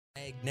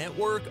Ag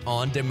Network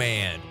on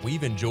demand.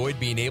 We've enjoyed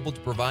being able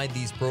to provide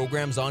these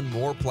programs on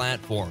more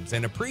platforms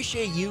and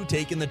appreciate you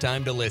taking the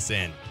time to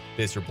listen.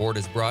 This report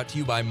is brought to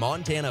you by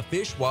Montana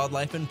Fish,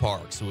 Wildlife, and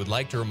Parks, who would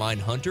like to remind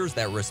hunters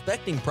that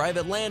respecting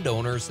private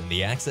landowners and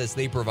the access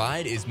they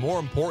provide is more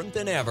important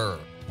than ever.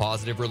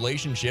 Positive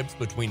relationships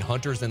between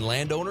hunters and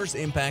landowners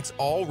impacts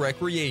all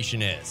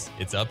recreationists.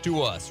 It's up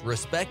to us.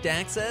 Respect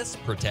access,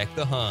 protect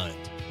the hunt.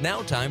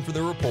 Now time for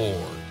the report.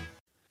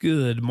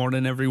 Good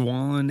morning,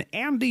 everyone.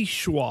 Andy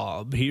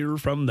Schwab here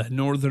from the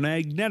Northern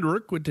Ag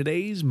Network with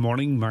today's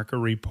Morning Market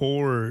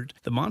Report.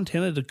 The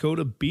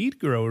Montana-Dakota Beet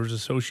Growers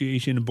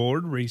Association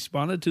Board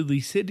responded to the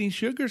Sydney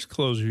Sugars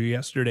closure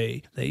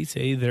yesterday. They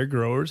say their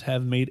growers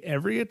have made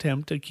every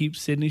attempt to keep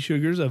Sydney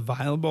Sugars a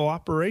viable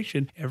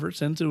operation ever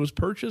since it was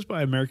purchased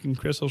by American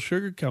Crystal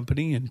Sugar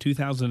Company in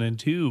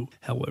 2002.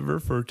 However,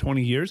 for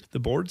 20 years, the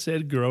board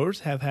said growers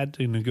have had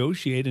to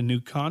negotiate a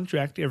new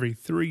contract every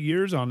 3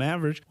 years on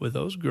average, with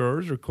those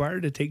growers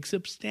required to take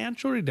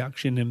substantial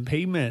reduction in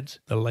payments.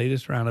 The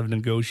latest round of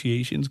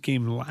negotiations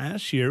came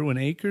last year when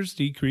acres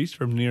decreased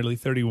from nearly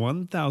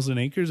 31,000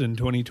 acres in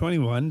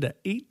 2021 to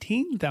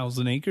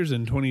 18,000 acres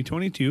in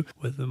 2022,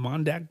 with the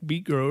Mondac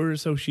Beet Grower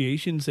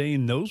Association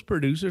saying those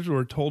producers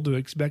were told to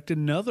expect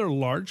another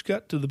large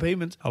cut to the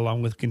payments,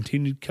 along with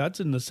continued cuts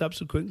in the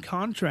subsequent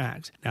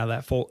contracts. Now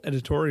that full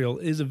editorial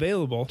is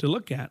available to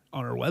look at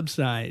on our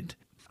website.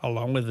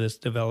 Along with this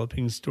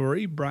developing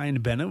story,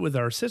 Brian Bennett with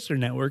our sister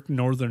network,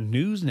 Northern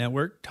News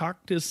Network,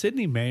 talked to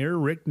Sydney Mayor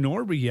Rick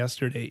Norby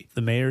yesterday.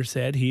 The mayor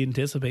said he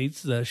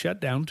anticipates the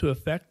shutdown to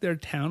affect their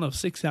town of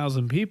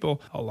 6,000 people,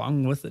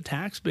 along with the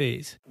tax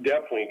base.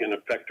 Definitely going to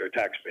affect our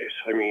tax base.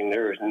 I mean,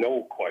 there is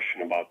no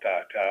question about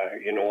that.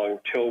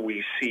 Until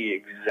we see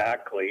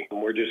exactly,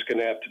 we're just going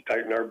to have to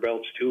tighten our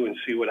belts too and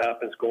see what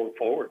happens going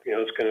forward.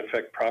 It's going to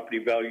affect property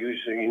values,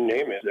 you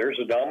name it. There's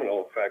a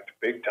domino effect,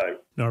 big time.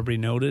 Norby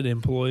noted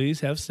employees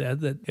have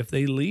said that if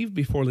they leave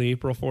before the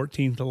April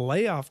 14th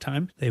layoff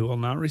time, they will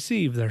not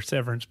receive their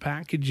severance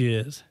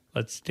packages.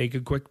 Let's take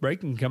a quick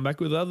break and come back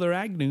with other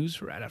ag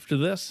news right after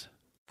this.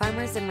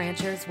 Farmers and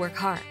ranchers work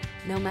hard,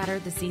 no matter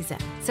the season.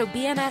 So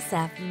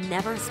BNSF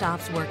never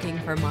stops working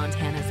for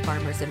Montana's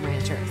farmers and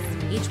ranchers.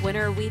 Each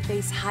winter, we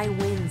face high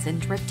winds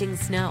and drifting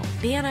snow.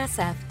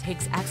 BNSF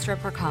takes extra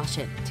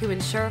precaution to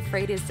ensure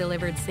freight is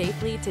delivered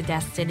safely to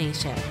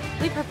destination.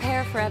 We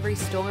prepare for every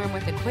storm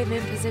with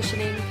equipment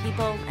positioning,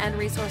 people, and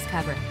resource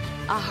coverage.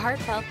 A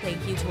heartfelt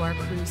thank you to our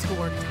crews who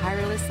work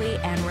tirelessly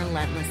and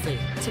relentlessly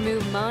to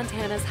move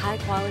Montana's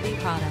high-quality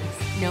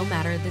products, no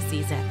matter the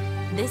season.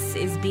 This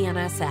is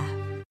BNSF.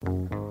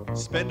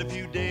 Spend a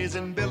few days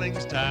in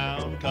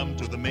Billingstown. Come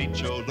to the Mate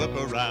Show, look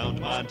around.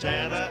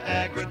 Montana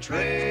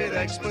Agri-Trade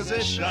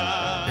Exposition.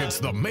 It's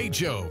the Mate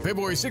Show,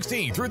 February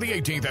 16th through the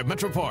 18th at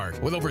Metro Park,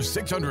 with over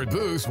 600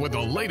 booths with the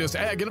latest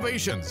ag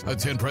innovations.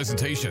 Attend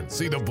presentations,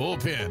 see the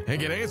bullpen, and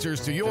get answers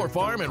to your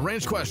farm and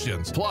ranch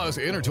questions. Plus,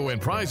 enter to win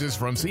prizes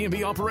from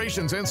C&B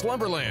Operations and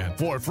Slumberland.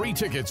 For free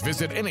tickets,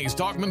 visit any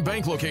Stockman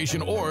Bank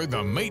location or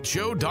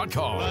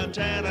themateshow.com.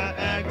 Montana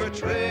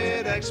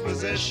Agri-Trade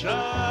Exposition.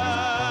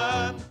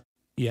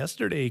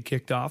 Yesterday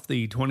kicked off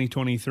the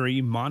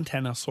 2023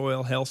 Montana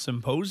Soil Health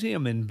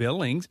Symposium in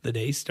Billings. The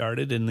day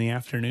started in the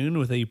afternoon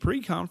with a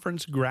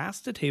pre-conference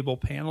grass-to-table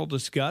panel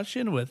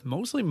discussion with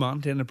mostly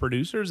Montana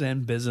producers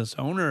and business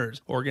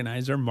owners.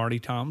 Organizer Marty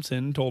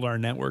Thompson told our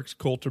network's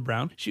Coulter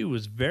Brown she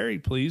was very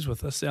pleased with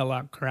the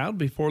sellout crowd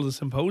before the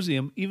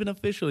symposium even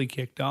officially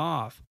kicked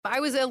off. I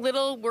was a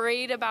little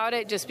worried about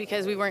it just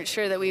because we weren't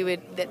sure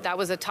that that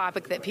was a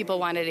topic that people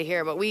wanted to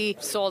hear, but we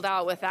sold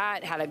out with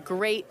that, had a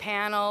great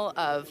panel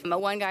of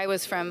one guy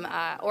was from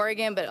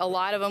Oregon, but a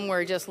lot of them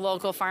were just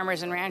local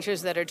farmers and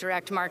ranchers that are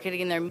direct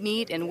marketing their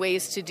meat and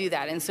ways to do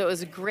that. And so it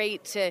was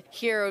great to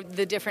hear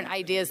the different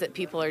ideas that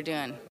people are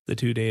doing. The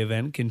two-day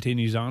event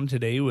continues on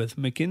today with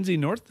McKinsey,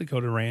 North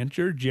Dakota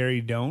rancher Jerry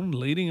Doan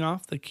leading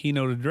off the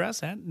keynote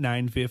address at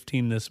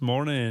 9:15 this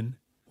morning.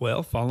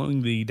 Well,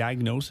 following the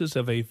diagnosis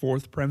of a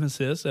fourth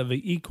premises of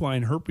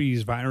equine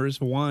herpes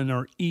virus 1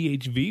 or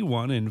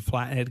EHV1 in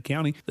Flathead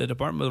County, the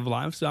Department of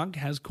Livestock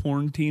has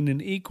quarantined an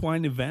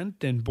equine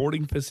event and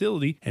boarding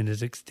facility and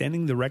is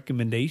extending the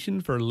recommendation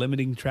for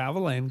limiting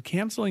travel and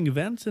canceling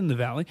events in the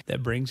valley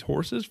that brings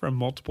horses from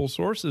multiple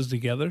sources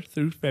together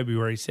through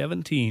February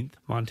 17th.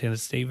 Montana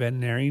State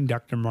Veterinarian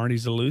Dr. Marty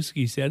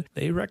Zalewski said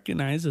they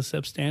recognize a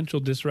substantial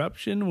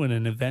disruption when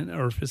an event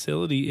or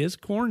facility is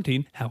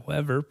quarantined.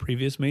 However,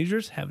 previous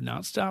measures have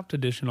not stopped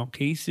additional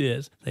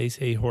cases. They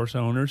say horse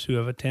owners who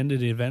have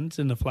attended events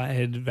in the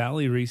Flathead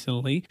Valley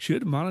recently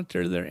should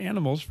monitor their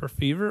animals for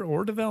fever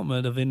or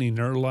development of any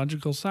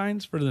neurological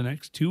signs for the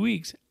next 2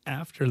 weeks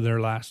after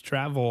their last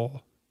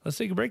travel. Let's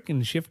take a break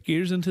and shift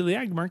gears into the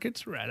ag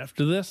markets right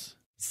after this.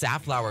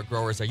 Safflower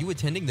growers, are you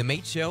attending the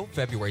Mate Show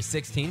February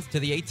 16th to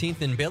the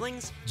 18th in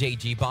Billings?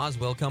 J.G.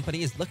 Boswell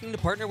Company is looking to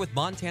partner with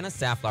Montana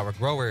safflower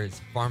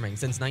growers. Farming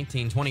since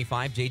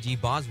 1925, J.G.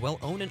 Boswell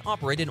owned and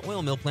operated an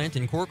oil mill plant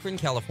in Corcoran,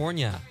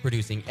 California.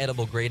 Producing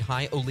edible-grade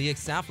high oleic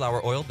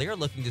safflower oil, they are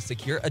looking to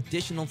secure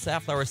additional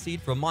safflower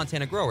seed from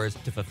Montana growers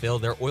to fulfill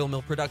their oil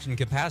mill production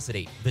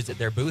capacity. Visit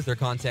their booth or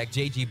contact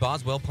J.G.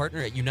 Boswell,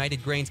 partner at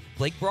United Grains,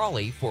 Blake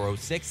Brawley,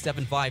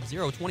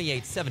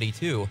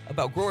 406-750-2872,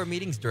 about grower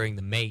meetings during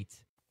the Mate.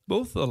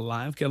 Both the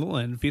live cattle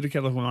and feeder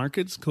cattle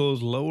markets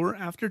closed lower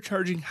after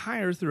charging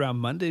higher throughout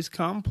Monday's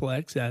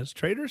complex as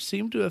traders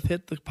seem to have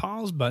hit the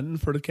pause button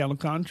for the cattle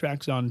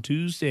contracts on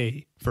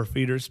Tuesday. For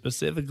feeders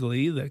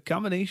specifically, the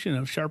combination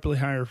of sharply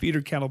higher feeder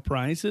cattle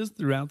prices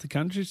throughout the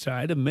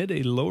countryside amid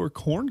a lower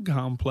corn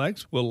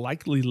complex will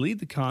likely lead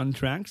the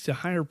contracts to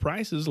higher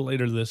prices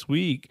later this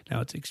week. Now,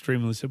 it's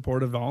extremely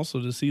supportive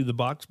also to see the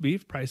box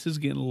beef prices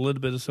getting a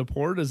little bit of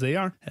support as they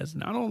are, as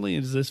not only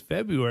is this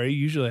February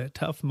usually a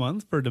tough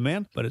month for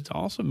demand, but it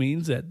also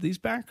means that these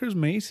backers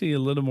may see a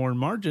little more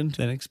margin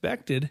than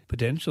expected,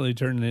 potentially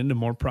turning into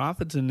more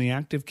profits in the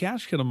active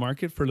cash cattle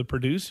market for the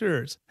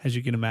producers. As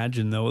you can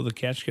imagine, though, the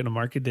cash cattle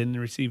market didn't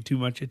receive too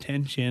much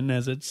attention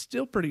as it's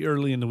still pretty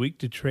early in the week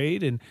to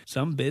trade, and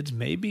some bids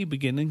may be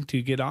beginning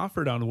to get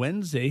offered on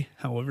Wednesday.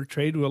 However,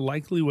 trade will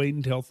likely wait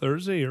until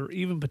Thursday or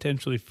even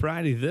potentially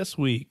Friday this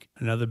week.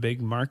 Another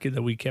big market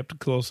that we kept a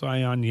close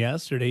eye on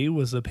yesterday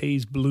was the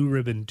Pays Blue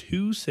Ribbon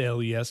 2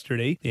 sale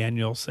yesterday. The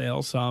annual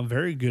sale saw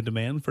very good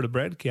demand for the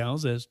bred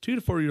cows as 2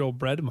 to 4 year old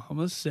bred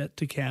mamas set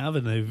to calve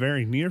in the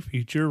very near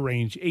future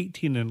range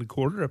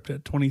 $18.25 up to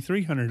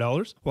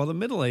 $2,300, while the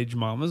middle-aged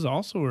mamas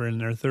also are in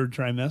their third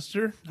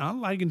trimester, not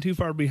lagging too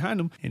far behind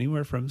them,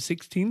 anywhere from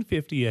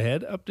 $1,650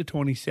 ahead up to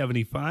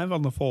 $2,075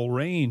 on the full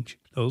range.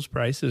 Those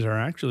prices are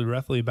actually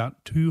roughly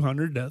about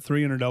 $200 to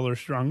 $300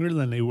 stronger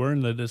than they were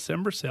in the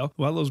December sale,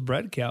 while those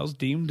bred cows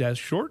deemed as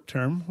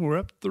short-term were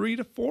up $300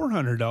 to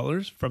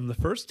 $400 from the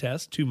first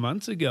test 2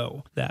 months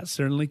ago. That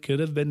certainly could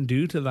have been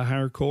due to the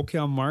higher cull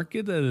cow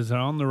market that is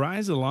on the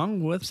rise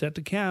along with set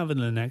to calve in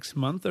the next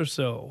month or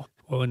so.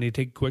 Well, we need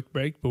to take a quick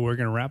break, but we're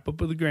going to wrap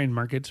up with the grain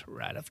markets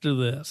right after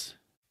this.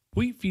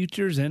 Wheat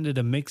futures ended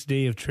a mixed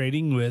day of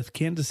trading with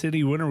Kansas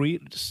City winter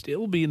wheat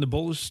still being the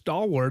bullish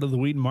stalwart of the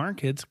wheat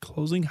markets,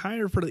 closing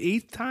higher for the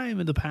 8th time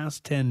in the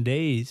past 10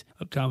 days.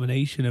 A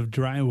combination of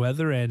dry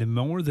weather and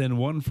more than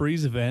one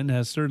freeze event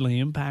has certainly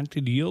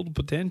impacted yield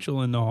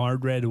potential in the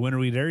hard red winter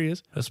wheat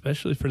areas,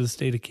 especially for the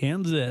state of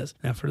Kansas.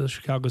 Now for the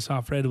Chicago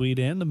soft red wheat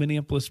and the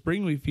Minneapolis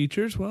spring wheat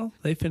futures, well,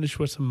 they finished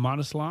with some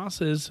modest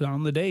losses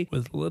on the day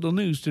with little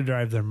news to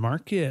drive their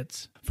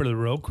markets. For the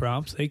row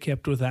crops, they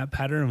kept with that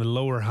pattern of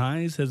lower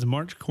highs as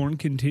March corn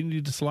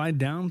continued to slide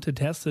down to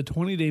test the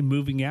 20-day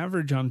moving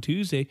average on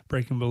Tuesday,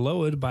 breaking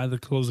below it by the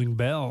closing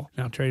bell.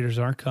 Now, traders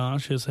are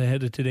cautious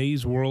ahead of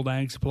today's World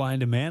Ag Supply and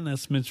Demand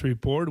Estimates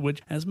report,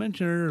 which, as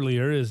mentioned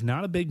earlier, is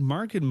not a big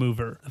market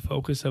mover. The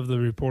focus of the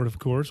report, of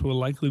course, will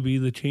likely be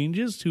the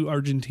changes to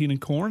Argentina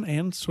corn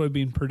and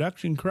soybean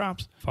production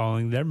crops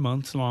following their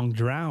months-long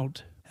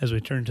drought. As we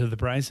turn to the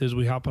prices,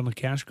 we hop on the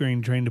cash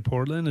grain train to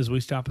Portland as we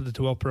stop at the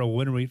 12 Pro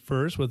winter wheat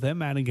first, with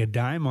them adding a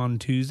dime on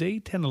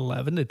Tuesday,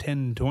 10.11 to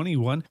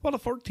 10.21, while the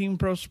 14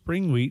 Pro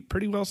spring wheat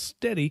pretty well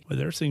steady with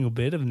their single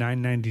bid of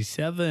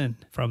 $9.97.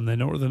 From the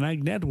Northern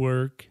Ag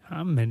Network,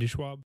 I'm Mendy Schwab.